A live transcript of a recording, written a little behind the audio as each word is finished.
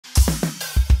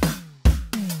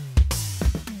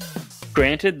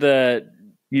Granted that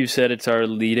you said it's our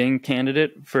leading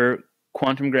candidate for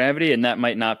quantum gravity, and that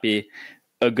might not be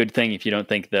a good thing if you don't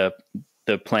think the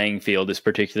playing field is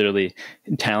particularly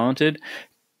talented.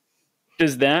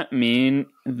 Does that mean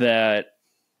that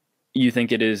you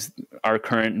think it is our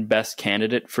current best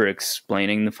candidate for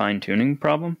explaining the fine-tuning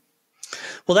problem?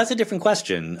 Well, that's a different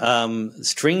question.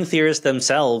 String theorists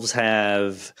themselves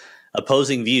have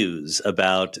opposing views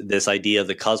about this idea of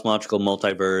the cosmological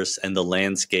multiverse and the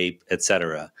landscape,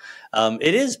 etc.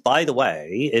 It is, by the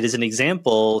way, it is an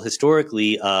example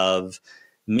historically of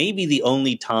maybe the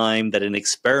only time that an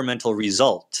experimental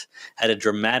result had a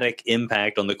dramatic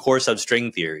impact on the course of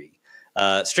string theory.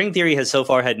 String theory has so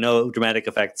far had no dramatic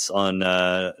effects on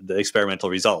the experimental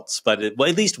results, but at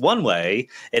least one way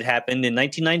it happened in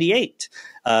 1998.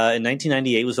 In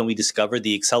 1998 was when we discovered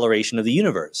the acceleration of the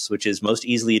universe, which is most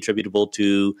easily attributable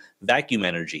to vacuum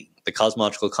energy, the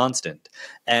cosmological constant.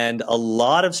 And a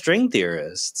lot of string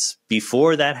theorists,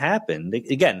 before that happened,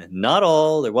 again, not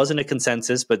all, there wasn't a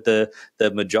consensus, but the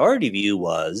majority view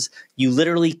was you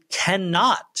literally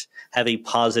cannot have a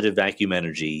positive vacuum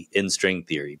energy in string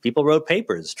theory. People wrote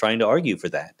papers trying to argue for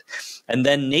that. And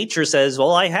then nature says,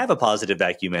 well, I have a positive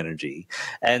vacuum energy.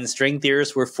 And string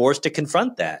theorists were forced to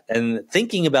confront that. And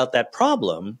thinking about that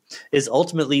problem is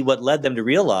ultimately what led them to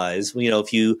realize, you know,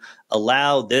 if you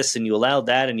allow this and you allow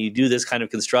that and you do this kind of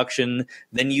construction,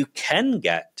 then you can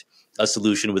get a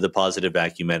solution with a positive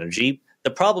vacuum energy. The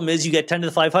problem is you get 10 to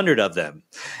the 500 of them,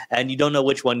 and you don't know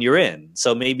which one you're in.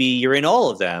 So maybe you're in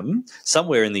all of them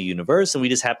somewhere in the universe, and we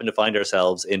just happen to find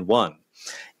ourselves in one.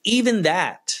 Even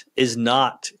that is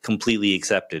not completely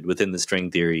accepted within the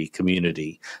string theory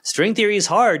community. String theory is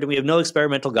hard, and we have no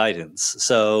experimental guidance.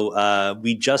 So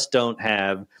we just don't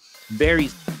have very...